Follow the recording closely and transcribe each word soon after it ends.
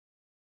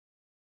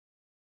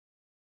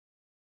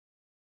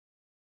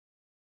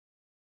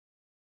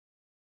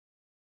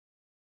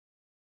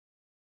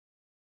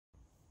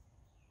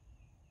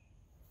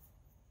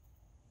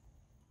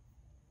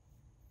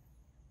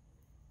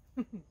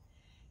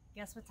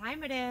Guess what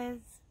time it is?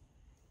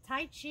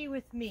 Tai Chi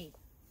with me.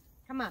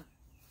 Come on,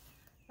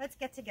 let's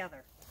get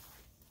together.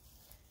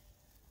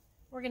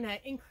 We're going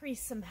to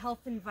increase some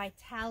health and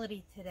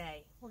vitality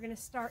today. We're going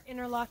to start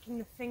interlocking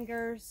the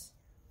fingers.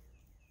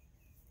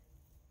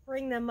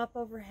 Bring them up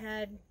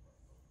overhead.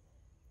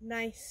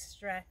 Nice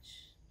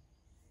stretch.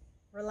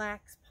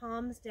 Relax,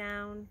 palms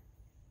down.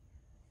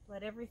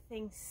 Let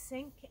everything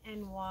sink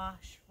and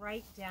wash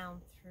right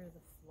down through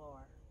the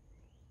floor.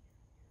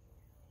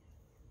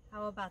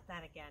 How about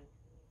that again?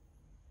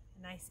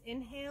 A nice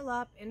inhale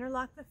up,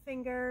 interlock the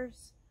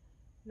fingers.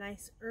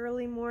 Nice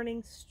early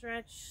morning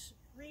stretch.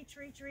 Reach,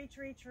 reach, reach,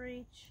 reach,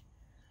 reach.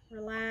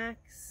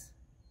 Relax.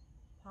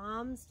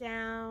 Palms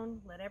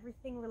down. Let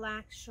everything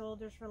relax.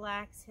 Shoulders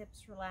relax,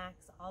 hips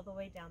relax, all the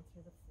way down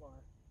through the floor.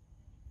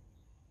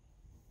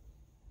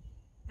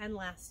 And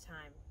last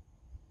time.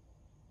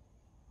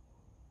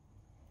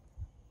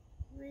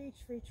 Reach,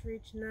 reach,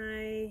 reach.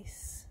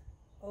 Nice.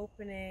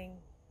 Opening.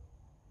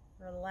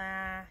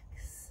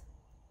 Relax.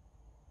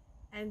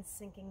 And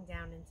sinking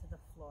down into the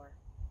floor.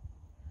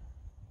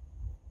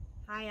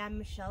 Hi, I'm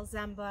Michelle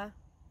Zemba.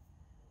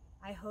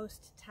 I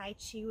host Tai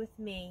Chi with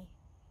me.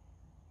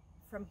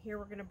 From here,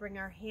 we're going to bring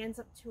our hands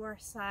up to our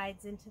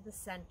sides into the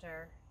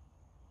center.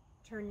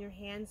 Turn your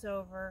hands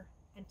over,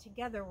 and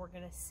together we're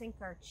going to sync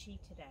our Chi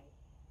today,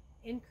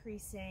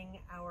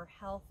 increasing our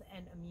health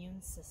and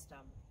immune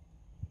system.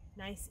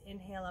 Nice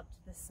inhale up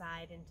to the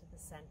side into the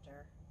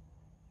center.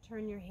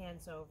 Turn your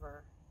hands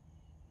over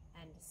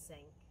and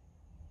sink.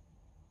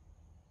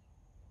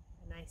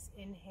 A nice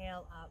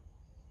inhale up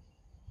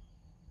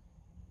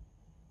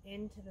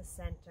into the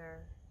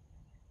center.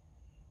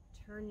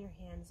 Turn your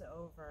hands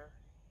over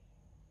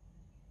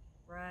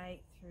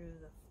right through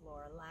the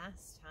floor.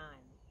 Last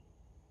time.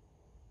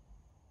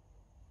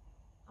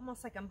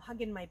 Almost like I'm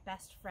hugging my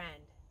best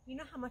friend. You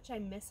know how much I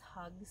miss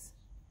hugs?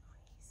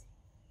 Crazy.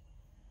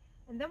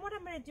 And then what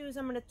I'm going to do is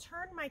I'm going to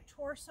turn my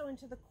torso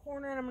into the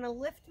corner and I'm going to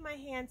lift my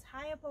hands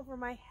high up over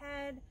my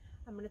head.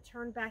 I'm going to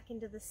turn back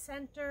into the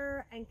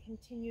center and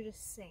continue to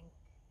sink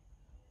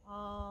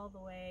all the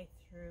way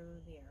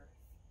through the earth.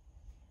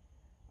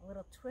 A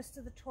little twist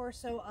of the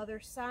torso, other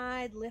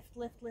side, lift,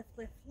 lift, lift,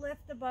 lift,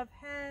 lift above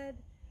head,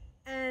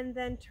 and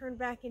then turn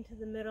back into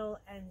the middle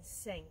and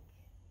sink.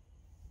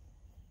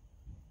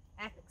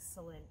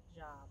 Excellent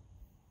job.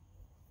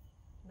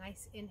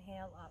 Nice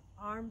inhale up,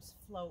 arms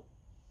float.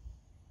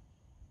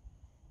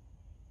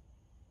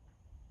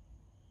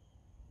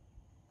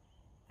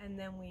 And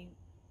then we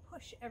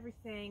push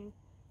everything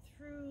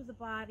through the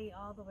body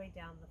all the way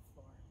down the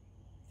floor,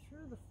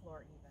 through the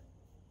floor even.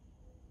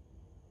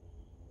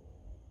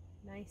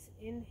 Nice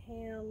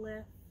inhale,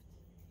 lift.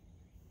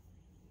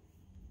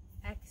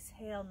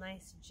 Exhale,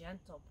 nice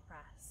gentle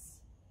press.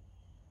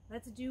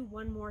 Let's do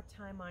one more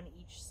time on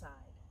each side.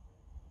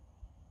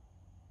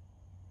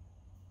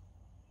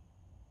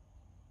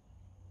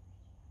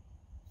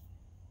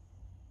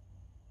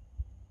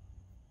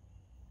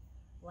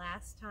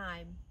 Last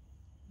time.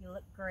 You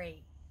look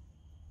great.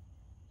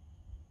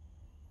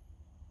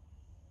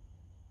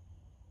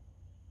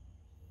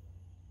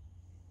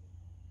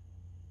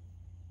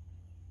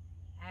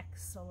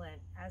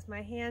 Excellent. As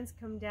my hands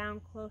come down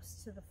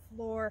close to the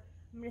floor,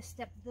 I'm going to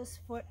step this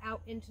foot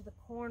out into the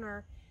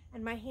corner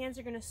and my hands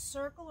are going to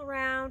circle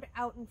around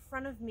out in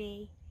front of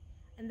me,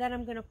 and then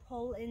I'm going to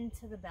pull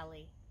into the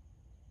belly.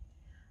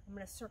 I'm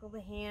going to circle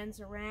the hands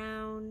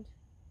around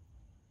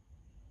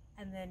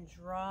and then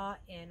draw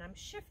in. I'm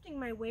shifting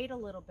my weight a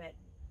little bit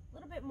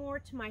more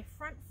to my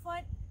front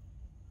foot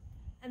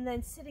and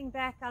then sitting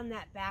back on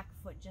that back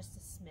foot just a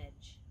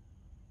smidge.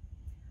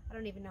 I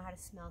don't even know how to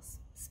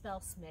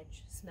spell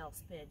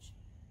smidge.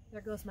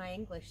 There goes my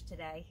English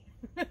today.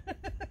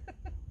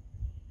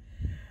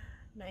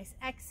 Nice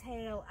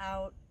exhale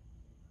out.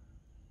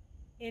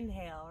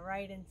 Inhale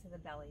right into the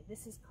belly.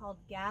 This is called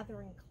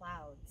gathering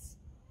clouds.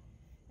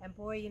 And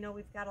boy, you know,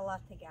 we've got a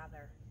lot to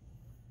gather.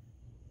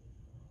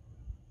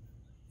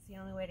 It's the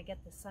only way to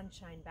get the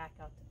sunshine back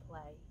out to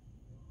play.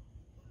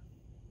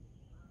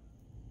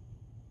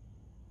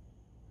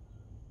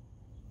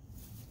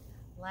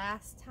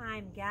 Last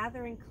time,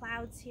 gathering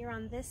clouds here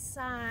on this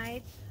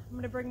side. I'm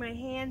going to bring my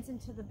hands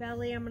into the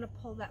belly. I'm going to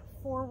pull that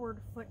forward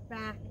foot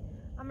back.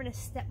 I'm going to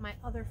step my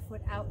other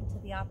foot out into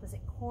the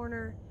opposite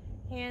corner.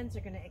 Hands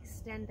are going to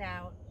extend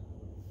out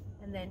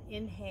and then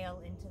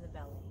inhale into the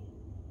belly.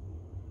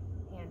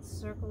 Hands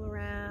circle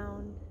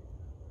around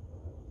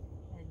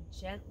and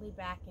gently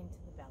back into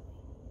the belly.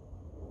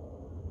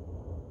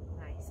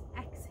 Nice.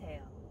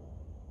 Exhale.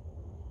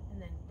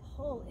 And then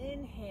pull,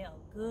 inhale.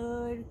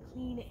 Good,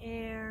 clean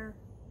air.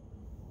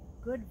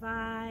 Good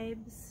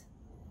vibes.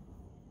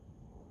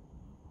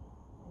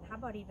 And how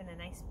about even a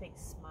nice big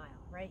smile,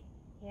 right?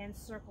 Hands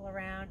circle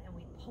around and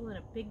we pull in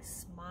a big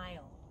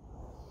smile.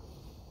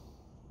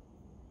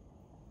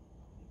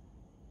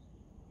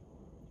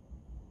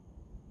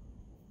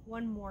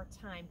 One more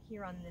time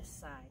here on this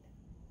side.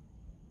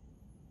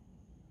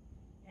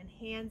 And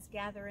hands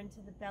gather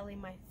into the belly.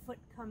 My foot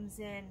comes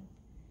in.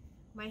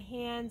 My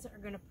hands are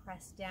going to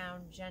press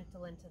down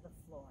gentle into the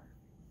floor.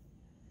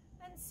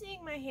 And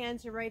seeing my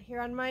hands are right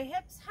here on my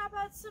hips, how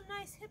about some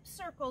nice hip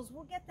circles?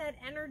 We'll get that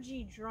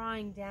energy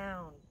drawing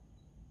down.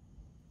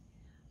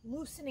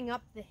 Loosening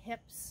up the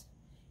hips,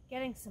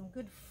 getting some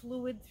good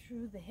fluid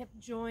through the hip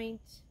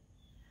joint,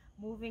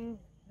 moving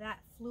that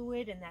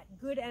fluid and that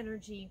good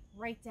energy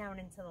right down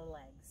into the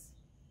legs.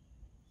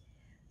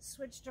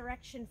 Switch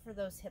direction for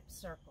those hip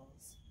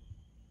circles.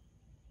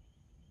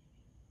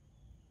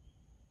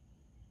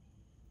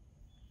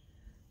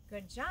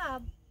 Good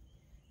job.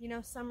 You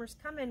know, summer's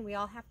coming. We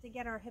all have to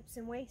get our hips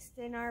and waist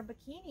in our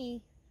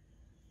bikini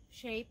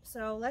shape.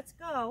 So let's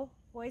go.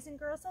 Boys and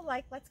girls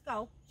alike, let's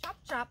go. Chop,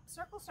 chop,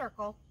 circle,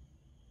 circle.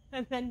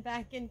 And then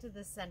back into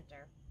the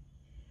center.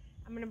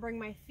 I'm going to bring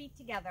my feet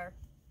together,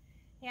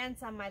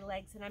 hands on my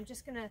legs, and I'm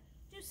just going to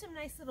do some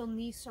nice little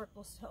knee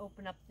circles to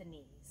open up the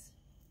knees.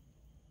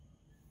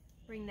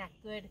 Bring that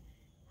good,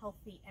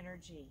 healthy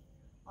energy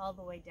all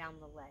the way down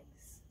the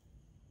legs.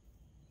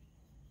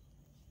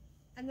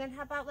 And then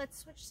how about let's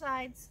switch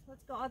sides.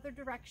 Let's go other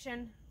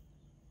direction.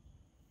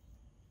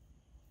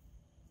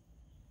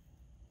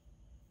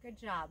 Good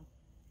job.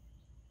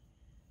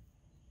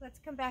 Let's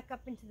come back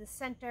up into the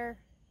center.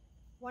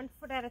 1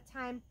 foot at a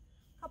time.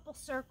 A couple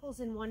circles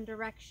in one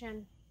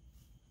direction.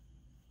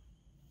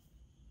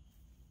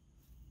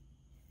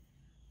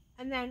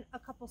 And then a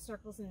couple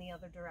circles in the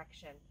other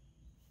direction.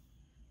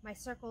 My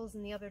circles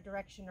in the other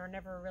direction are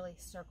never really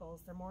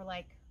circles. They're more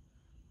like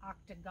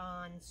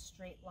octagons,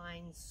 straight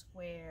lines,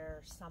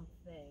 square,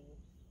 something.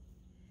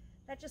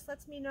 That just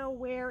lets me know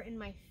where in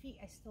my feet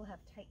I still have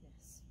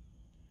tightness.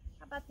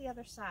 How about the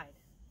other side?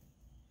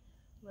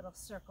 Little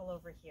circle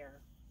over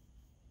here.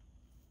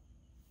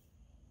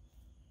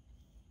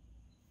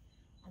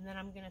 And then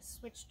I'm going to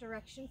switch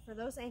direction for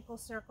those ankle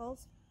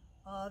circles,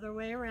 other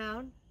way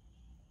around.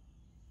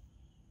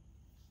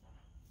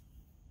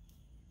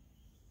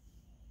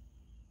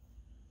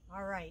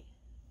 All right,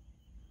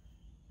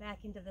 back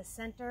into the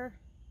center.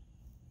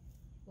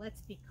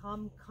 Let's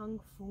become Kung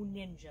Fu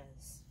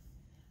ninjas.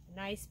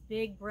 Nice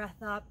big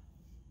breath up.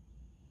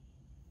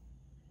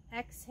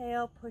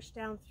 Exhale, push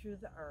down through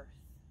the earth.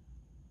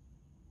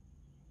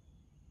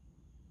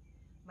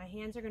 My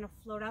hands are going to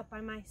float out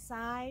by my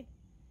side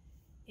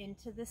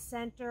into the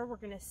center. We're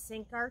going to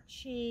sink our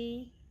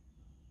chi.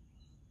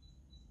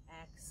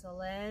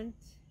 Excellent.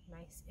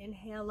 Nice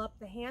inhale up.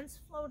 The hands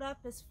float up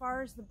as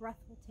far as the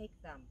breath will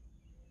take them.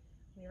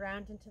 We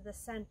round into the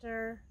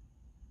center,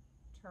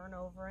 turn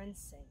over and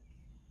sink.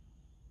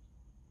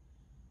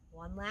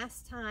 One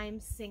last time,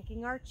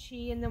 sinking our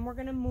chi, and then we're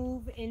going to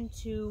move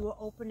into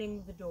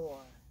opening the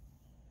door.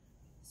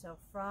 So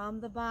from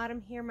the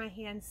bottom here, my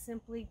hands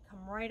simply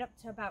come right up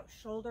to about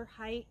shoulder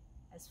height,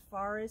 as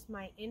far as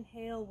my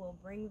inhale will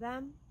bring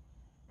them,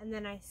 and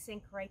then I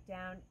sink right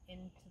down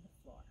into the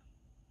floor.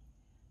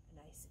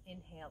 A nice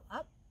inhale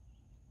up,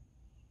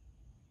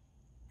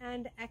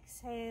 and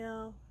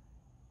exhale,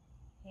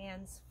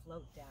 hands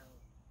float down.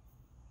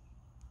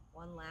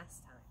 One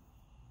last time.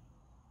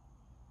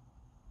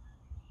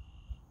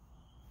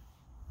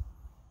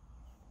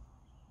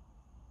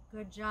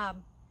 Good job.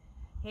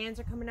 Hands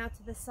are coming out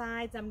to the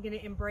sides. I'm going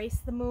to embrace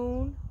the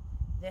moon.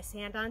 This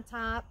hand on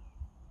top.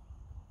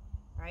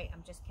 All right,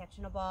 I'm just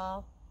catching a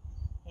ball.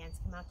 Hands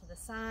come out to the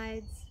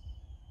sides.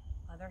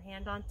 Other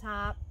hand on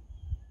top.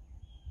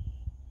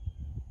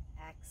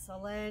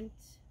 Excellent.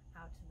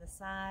 Out to the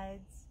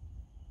sides.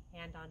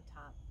 Hand on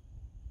top.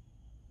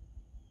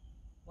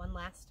 One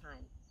last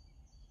time.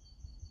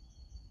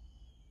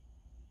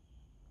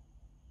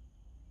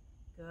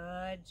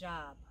 Good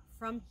job.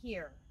 From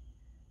here,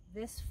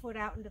 this foot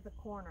out into the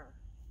corner.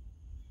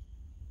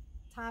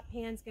 Top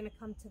hand's going to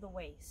come to the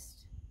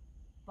waist.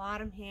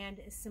 Bottom hand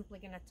is simply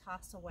going to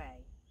toss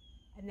away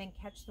and then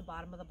catch the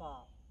bottom of the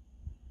ball.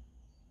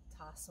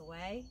 Toss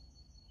away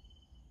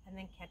and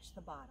then catch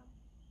the bottom.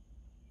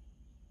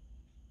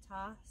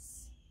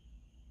 Toss.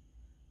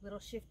 Little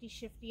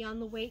shifty on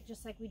the weight,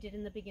 just like we did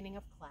in the beginning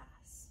of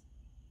class.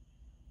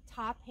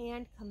 Top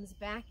hand comes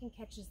back and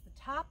catches the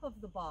top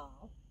of the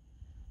ball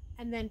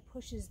and then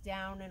pushes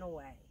down and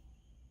away.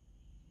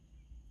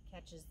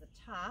 Catches the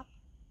top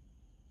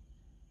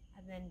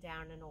and then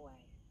down and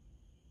away.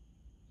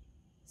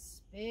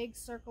 Big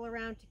circle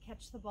around to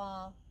catch the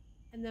ball,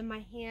 and then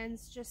my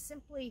hands just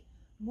simply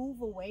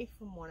move away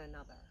from one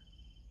another.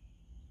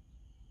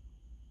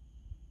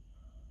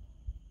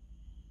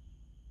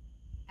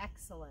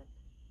 Excellent.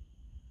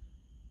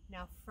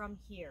 Now from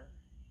here,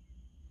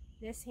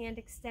 this hand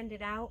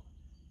extended out,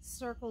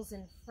 circles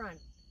in front.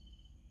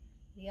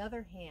 The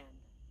other hand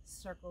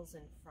circles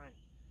in front.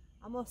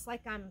 Almost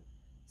like I'm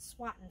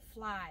swatting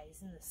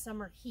flies in the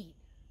summer heat.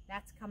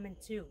 That's coming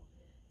too.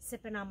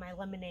 Sipping on my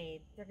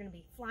lemonade. They're going to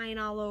be flying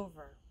all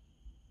over.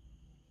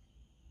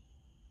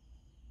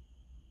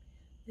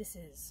 This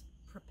is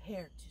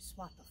prepared to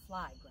swat the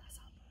fly,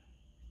 grasshopper.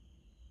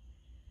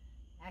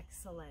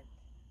 Excellent.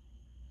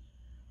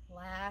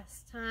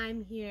 Last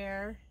time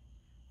here.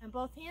 And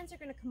both hands are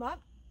going to come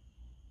up.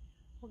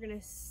 We're going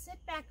to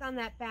sit back on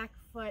that back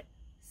foot,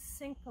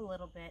 sink a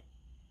little bit,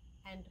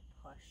 and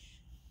push.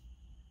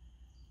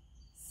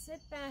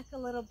 Sit back a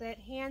little bit,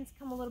 hands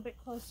come a little bit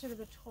closer to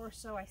the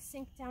torso. I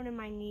sink down in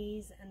my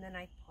knees and then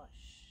I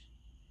push.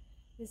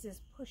 This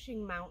is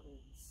pushing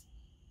mountains.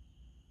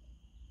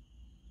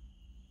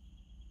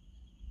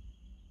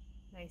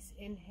 Nice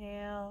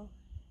inhale,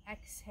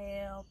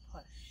 exhale,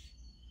 push.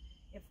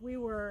 If we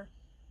were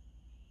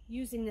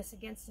using this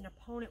against an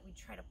opponent, we'd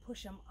try to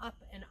push them up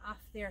and off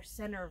their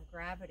center of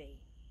gravity.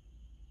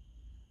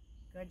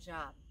 Good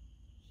job.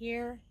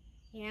 Here,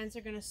 hands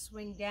are going to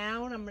swing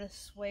down. I'm going to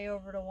sway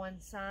over to one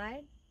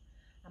side.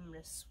 I'm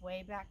going to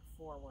sway back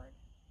forward.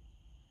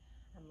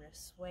 I'm going to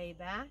sway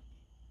back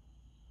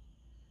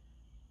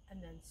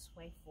and then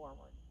sway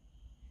forward.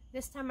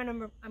 This time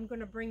I'm going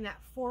to bring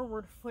that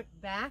forward foot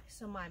back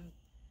so my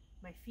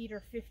feet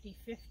are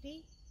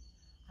 50-50.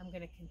 I'm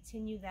going to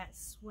continue that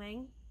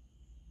swing.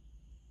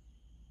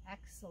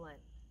 Excellent.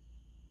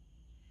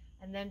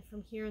 And then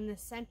from here in the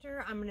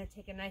center, I'm going to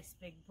take a nice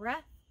big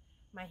breath.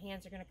 My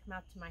hands are going to come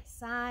out to my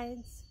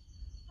sides.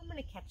 I'm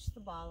going to catch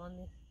the ball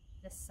on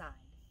this side.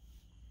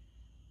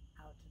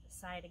 Out to the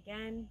side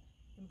again,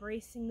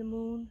 embracing the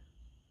moon.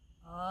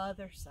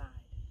 Other side.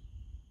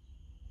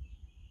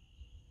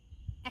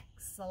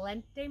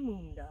 Excelente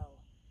mundo.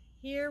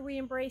 Here we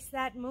embrace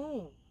that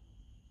moon.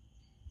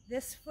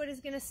 This foot is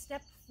going to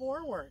step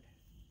forward.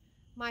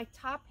 My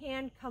top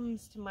hand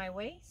comes to my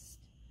waist.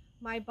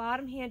 My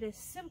bottom hand is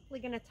simply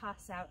going to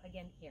toss out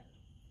again here.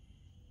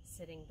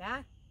 Sitting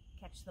back,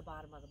 catch the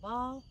bottom of the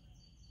ball,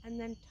 and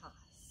then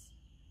toss.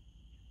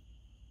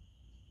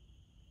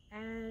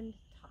 And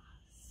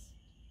toss.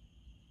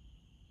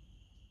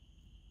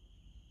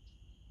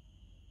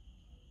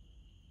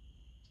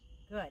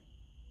 Good.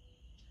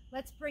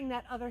 Let's bring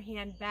that other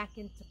hand back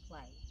into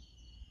play.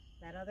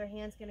 That other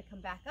hand's going to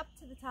come back up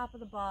to the top of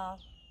the ball,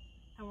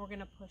 and we're going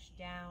to push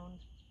down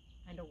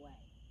and away.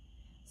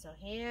 So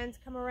hands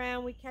come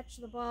around, we catch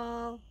the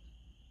ball,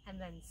 and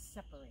then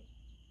separate.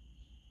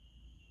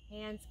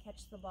 Hands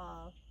catch the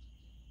ball,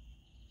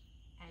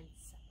 and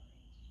separate.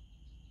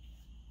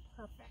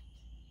 Perfect.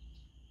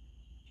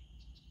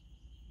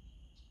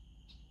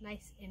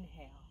 Nice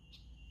inhale.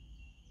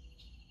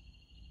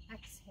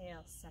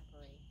 Exhale,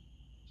 separate.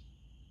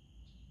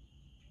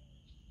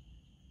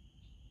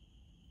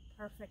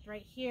 Perfect.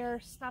 Right here,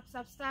 stop,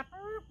 stop, stop.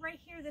 Right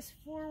here, this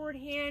forward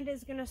hand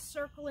is going to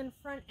circle in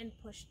front and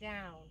push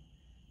down.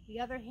 The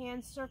other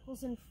hand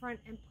circles in front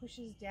and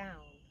pushes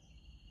down.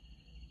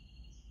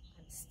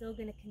 I'm still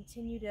going to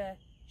continue to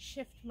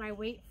shift my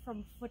weight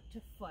from foot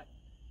to foot.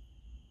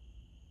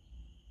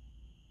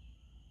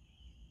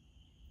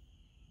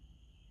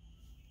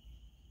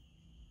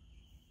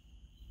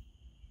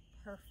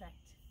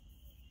 Perfect.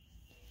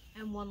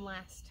 And one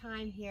last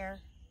time here.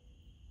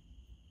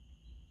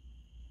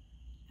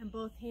 And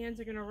both hands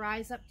are going to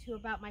rise up to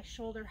about my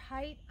shoulder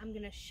height. I'm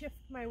going to shift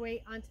my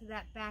weight onto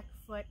that back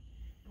foot.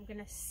 I'm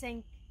going to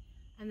sink,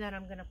 and then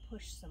I'm going to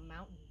push some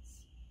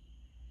mountains.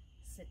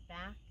 Sit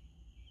back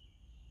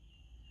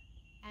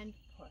and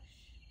push.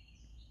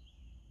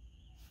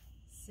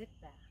 Sit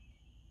back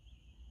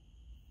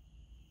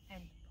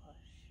and push.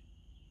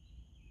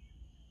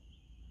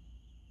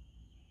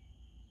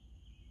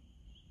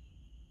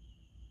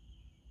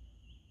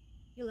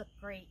 You look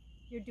great.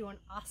 You're doing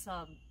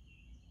awesome.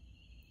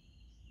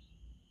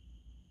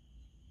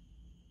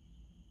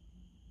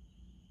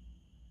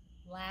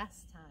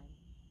 Last time.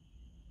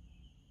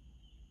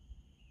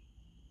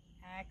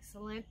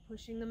 Excellent.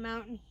 Pushing the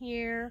mountain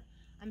here.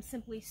 I'm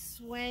simply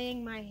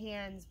swaying my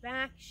hands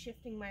back,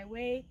 shifting my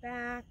weight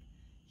back,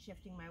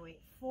 shifting my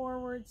weight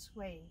forward,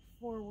 swaying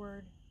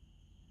forward,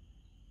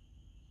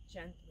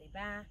 gently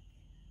back,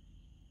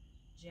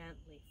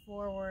 gently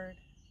forward.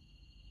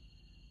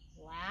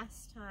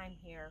 Last time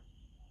here.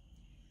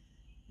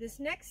 This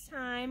next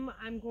time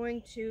I'm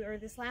going to, or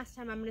this last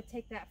time, I'm going to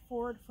take that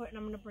forward foot and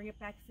I'm going to bring it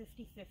back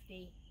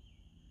 50-50.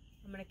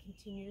 I'm going to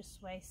continue to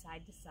sway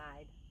side to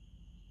side.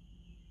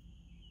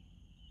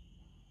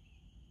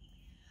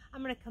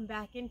 I'm going to come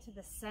back into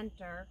the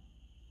center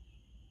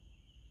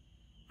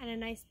and a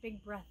nice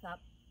big breath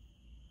up.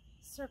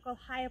 Circle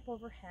high up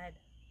overhead.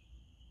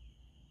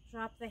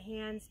 Drop the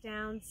hands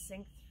down,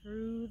 sink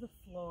through the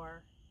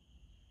floor.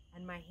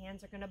 And my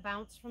hands are going to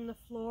bounce from the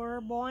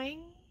floor,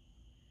 boing.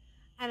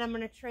 And I'm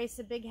going to trace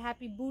a big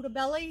happy Buddha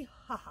belly,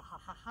 ha ha ha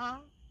ha ha.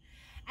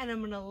 And I'm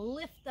going to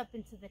lift up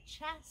into the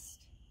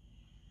chest.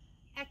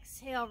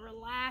 Exhale,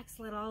 relax,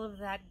 let all of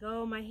that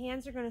go. My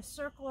hands are going to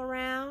circle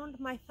around.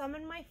 My thumb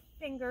and my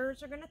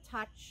fingers are going to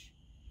touch.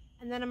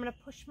 And then I'm going to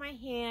push my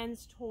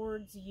hands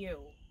towards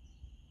you.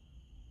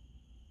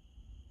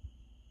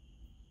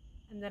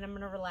 And then I'm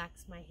going to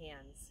relax my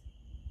hands.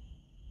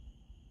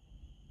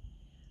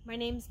 My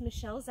name's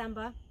Michelle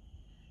Zemba.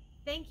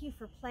 Thank you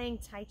for playing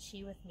Tai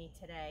Chi with me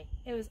today.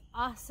 It was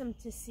awesome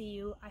to see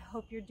you. I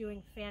hope you're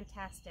doing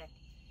fantastic.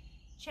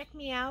 Check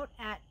me out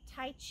at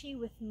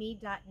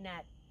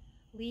taichiwithme.net.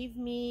 Leave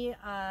me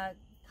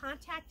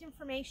contact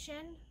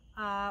information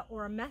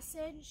or a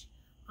message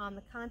on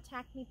the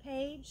Contact Me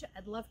page.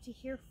 I'd love to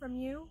hear from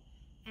you,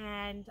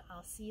 and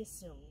I'll see you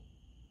soon.